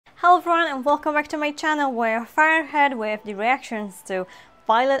Hello everyone and welcome back to my channel where I fire ahead with the reactions to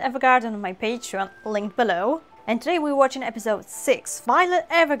Violet Evergarden on my Patreon, linked below. And today we're watching episode 6. Violet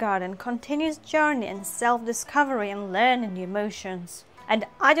Evergarden continues journey in self-discovery and learning new emotions. And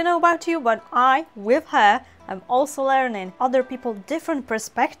I don't know about you, but I, with her, am also learning other people's different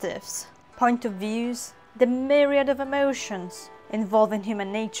perspectives, point of views, the myriad of emotions involved in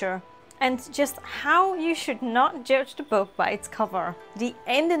human nature. And just how you should not judge the book by its cover. The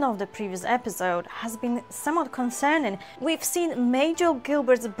ending of the previous episode has been somewhat concerning. We've seen Major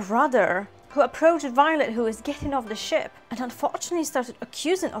Gilbert's brother, who approached Violet, who is getting off the ship, and unfortunately started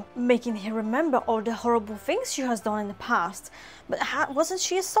accusing of making her remember all the horrible things she has done in the past. But wasn't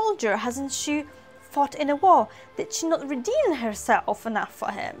she a soldier? Hasn't she fought in a war? Did she not redeem herself enough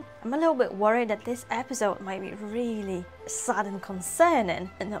for him? I'm a little bit worried that this episode might be really sad and concerning,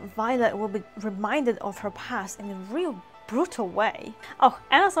 and that Violet will be reminded of her past in a real brutal way. Oh,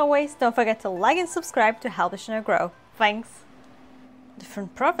 and as always, don't forget to like and subscribe to help the channel grow. Thanks.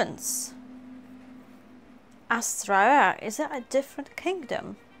 Different province. Australia, is it a different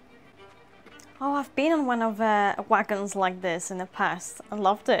kingdom? Oh, I've been on one of wagons like this in the past. I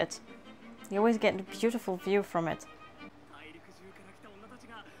loved it. You always get a beautiful view from it.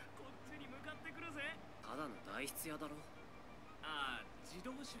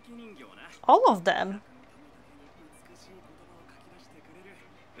 All of them?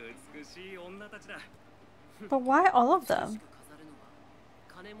 But why all of them?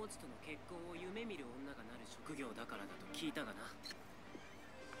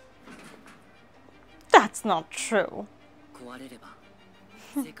 That's not true.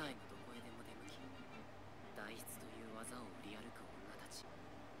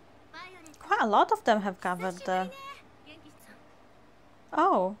 Quite a lot of them have gathered there.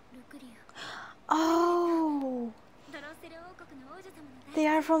 Oh. Oh. They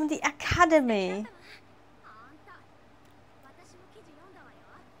are from the academy.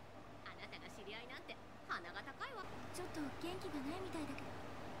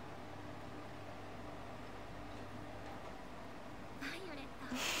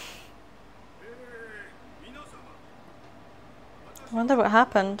 I wonder what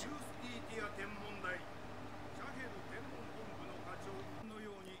happened.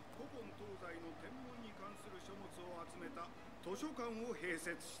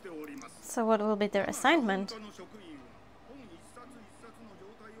 So what will be their assignment?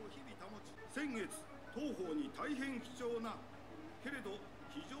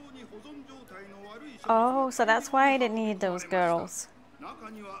 Oh, so that's why they need those girls.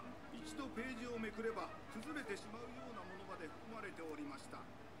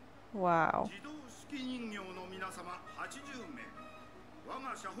 Wow.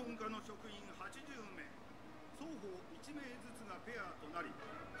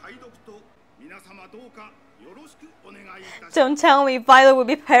 Don't tell me Violet will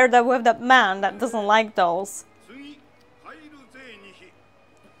be paired up with that man that doesn't like dolls.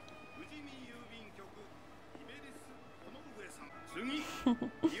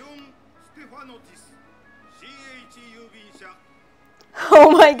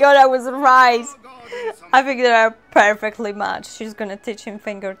 Oh my god, I was right. I think they are perfectly matched. She's gonna teach him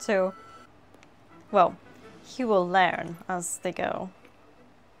finger too. Well, he will learn as they go.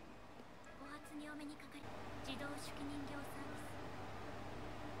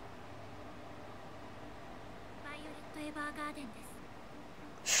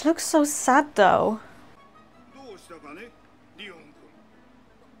 She looks so sad though.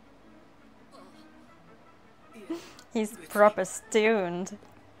 He's proper stoned.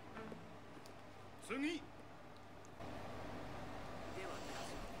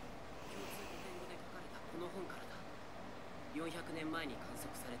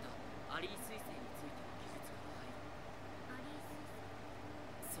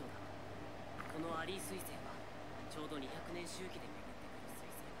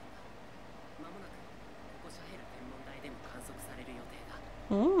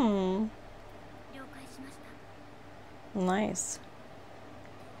 Nice.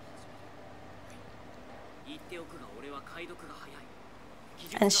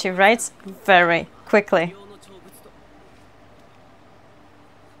 And she writes very quickly.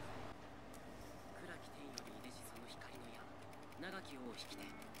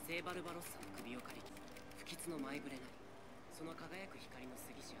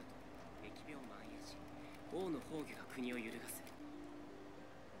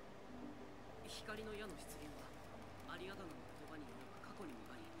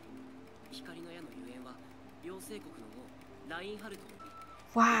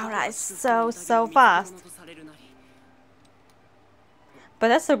 Wow, that is so fast. But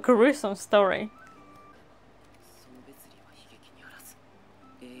that's a gruesome story.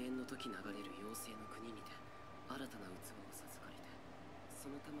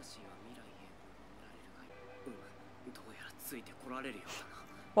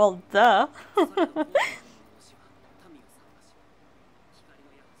 Well, duh.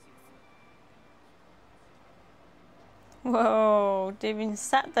 Whoa, they've been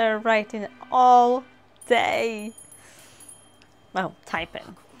sat there writing all day. Well,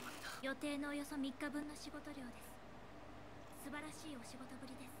 typing.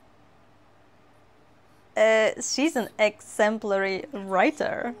 She's an exemplary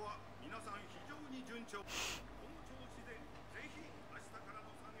writer.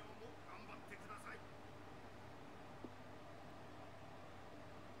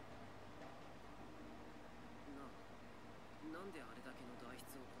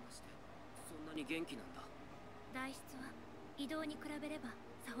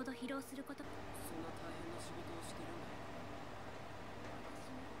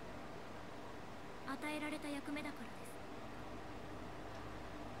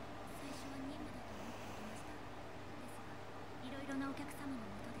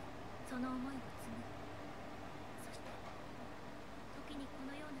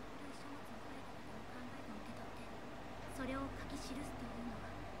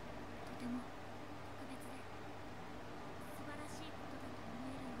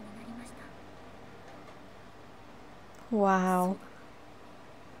 Wow.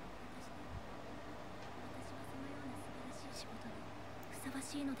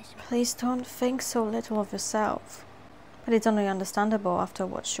 Please don't think so little of yourself. But it's only understandable after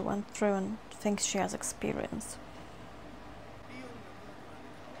what she went through and things she has experienced.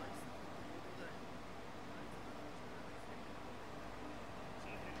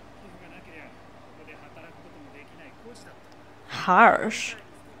 Harsh.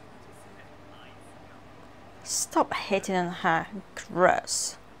 Stop hitting on her.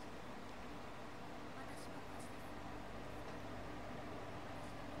 Gross.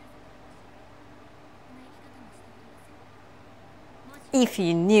 If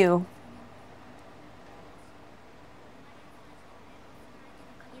you knew.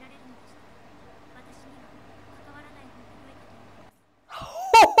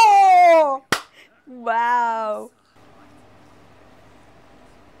 Wow.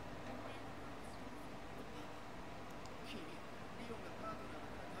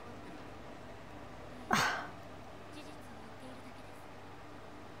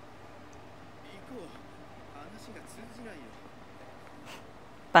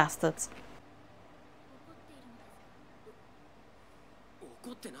 Bastards.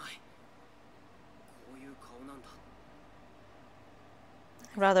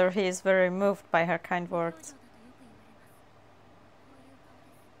 Rather, he is very moved by her kind words.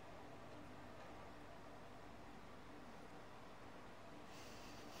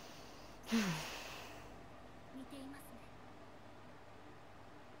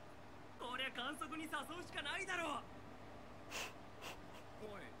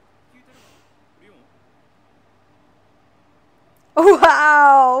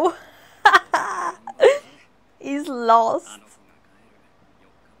 Wow! He's lost.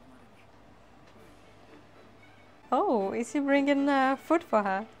 Oh, is he bringing food for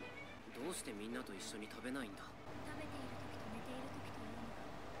her?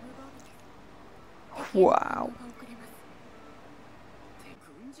 Wow.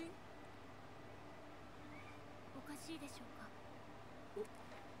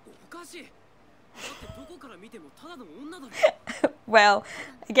 Well,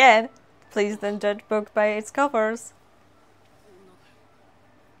 again, please don't judge book by its covers.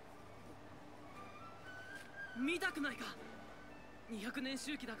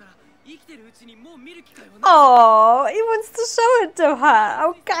 Oh, he wants to show it to her.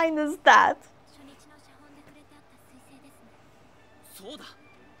 How kind is that?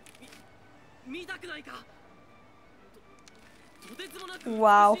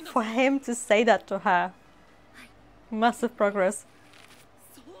 Wow, for him to say that to her. Massive progress.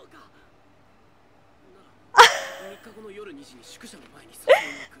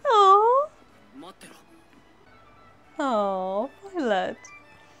 Oh. Oh, Violet.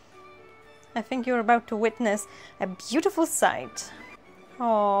 I think you're about to witness a beautiful sight.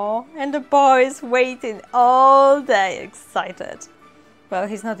 Oh, and the boy is waiting all day, excited. Well,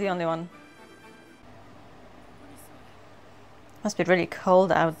 he's not the only one. Must be really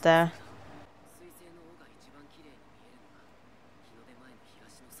cold out there.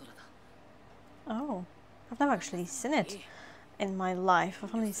 Oh, I've never actually seen it in my life.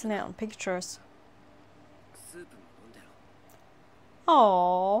 I've only seen it on pictures.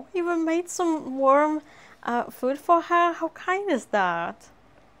 Oh, even made some warm food for her. How kind is that?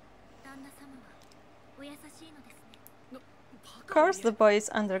 Of course, the boy is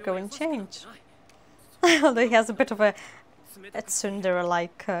undergoing change. Although he has a bit of a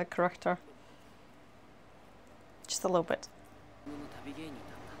tsundere-like character. Just a little bit.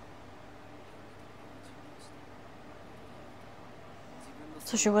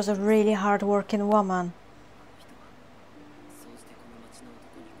 So she was a really hard-working woman.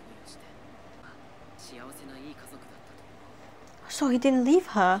 So he didn't leave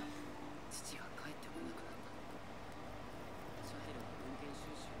her.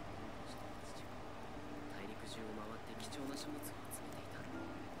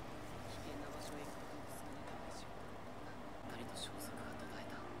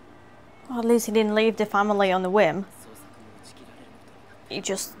 Well, at least he didn't leave the family on a whim. He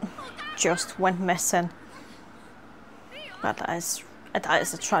just went missing. But that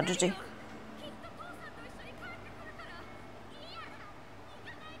is a tragedy.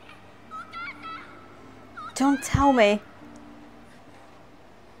 Don't tell me.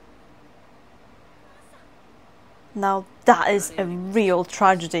 Now that is a real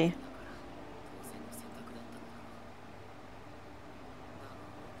tragedy.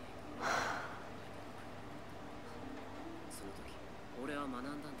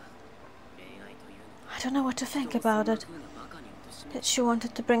 I don't know what to think about it. That she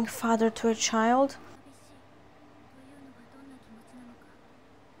wanted to bring father to a child.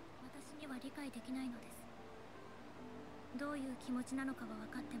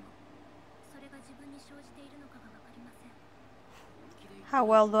 How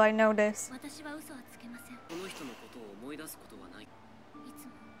well do I know this?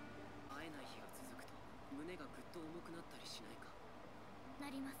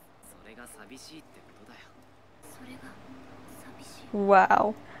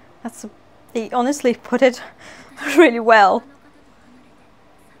 Wow, he honestly put it really well.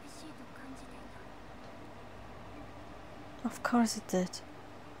 Of course it did.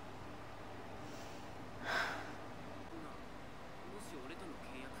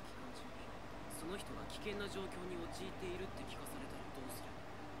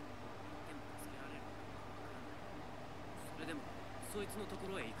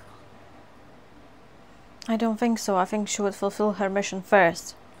 I don't think so. I think she would fulfill her mission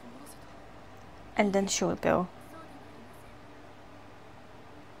first. And then she would go.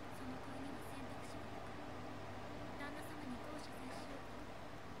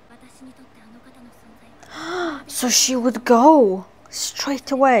 So she would go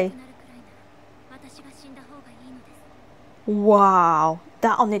straight away. Wow,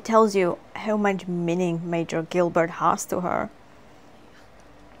 that only tells you how much meaning Major Gilbert has to her.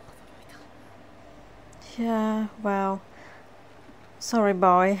 Yeah, well, sorry,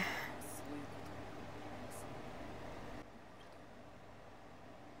 boy.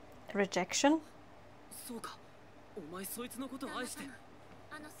 Rejection?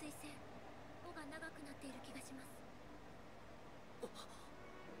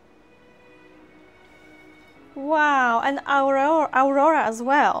 Wow, and Aurora as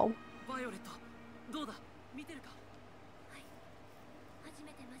well.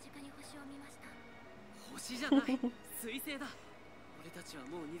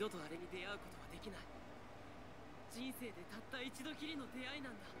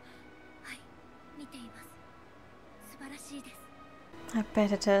 I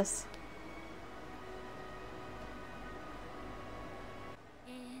bet it is.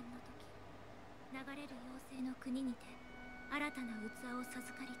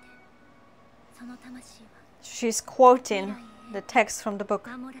 She's quoting the text from the book.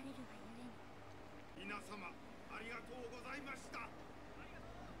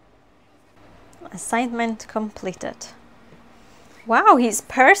 Assignment completed. Wow, he's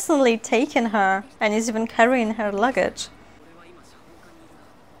personally taken her and is even carrying her luggage.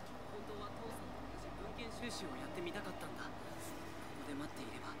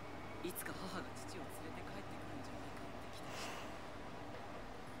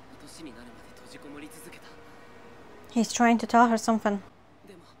 He's trying to tell her something.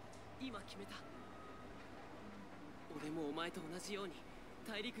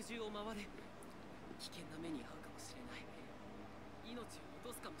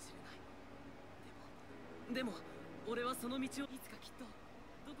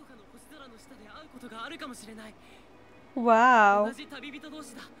 Wow.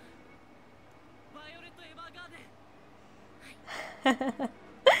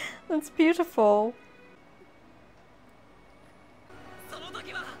 That's beautiful.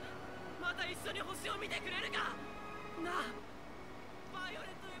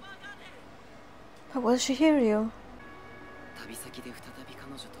 But will she hear you?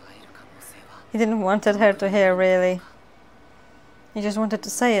 He didn't wanted her to hear, really. He just wanted to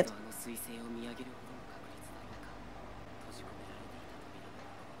say it.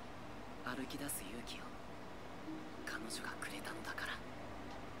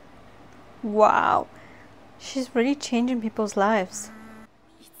 Wow, she's really changing people's lives.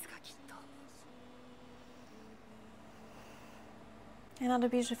 Another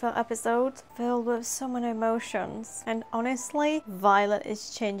beautiful episode filled with so many emotions, and honestly, Violet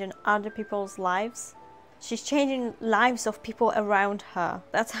is changing other people's lives. She's changing lives of people around her.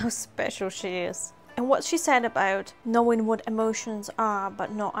 That's how special she is. And what she said about knowing what emotions are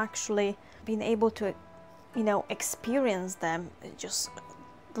but not actually being able to, you know, experience them, just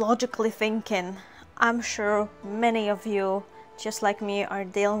logically thinking. I'm sure many of you, just like me, are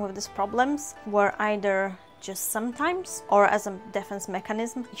dealing with these problems where either just sometimes or as a defense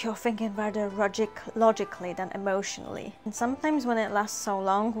mechanism you're thinking rather logically than emotionally, and sometimes when it lasts so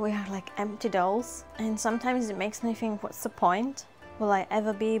long we are like empty dolls, and sometimes it makes me think, what's the point? Will I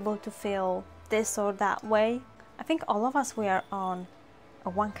ever be able to feel this or that way? I think all of us, we are on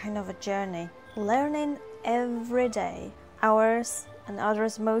one kind of a journey, learning every day ours and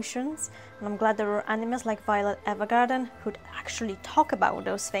others' emotions, and I'm glad there are animes like Violet Evergarden who'd actually talk about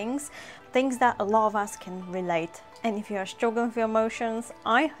those things that a lot of us can relate. And if you are struggling with your emotions,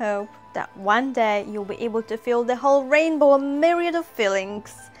 I hope that one day you'll be able to feel the whole rainbow, a myriad of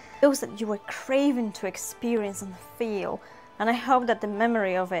feelings, those that you were craving to experience and feel, and I hope that the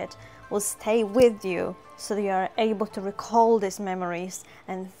memory of it will stay with you so that you are able to recall these memories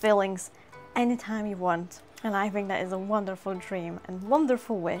and feelings anytime you want. And I think that is a wonderful dream and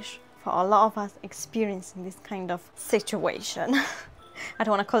wonderful wish for a lot of us experiencing this kind of situation. I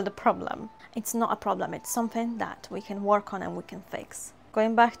don't want to call it a problem. It's not a problem, it's something that we can work on and we can fix.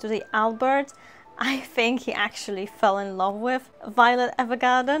 Going back to the Albert, I think he actually fell in love with Violet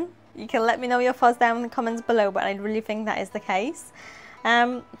Evergarden. You can let me know your thoughts down in the comments below, but I really think that is the case.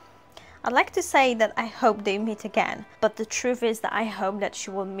 I'd like to say that I hope they meet again, but the truth is that I hope that she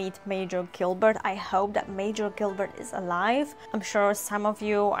will meet Major Gilbert. I hope that Major Gilbert is alive. I'm sure some of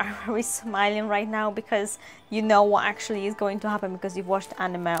you are very smiling right now because you know what actually is going to happen because you've watched the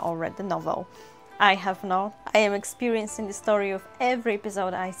anime or read the novel. I have not. I am experiencing the story of every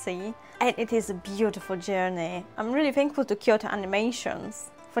episode I see, and it is a beautiful journey. I'm really thankful to Kyoto Animations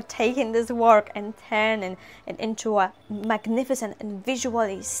for taking this work and turning it into a magnificent and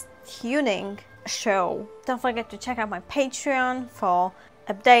visually stunning show. Don't forget to check out my Patreon for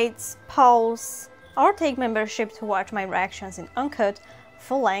updates, polls, or take membership to watch my reactions in uncut,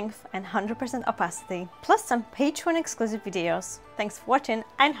 full length and 100% opacity, plus some Patreon exclusive videos. Thanks for watching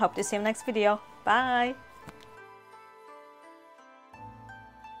and hope to see you in the next video. Bye!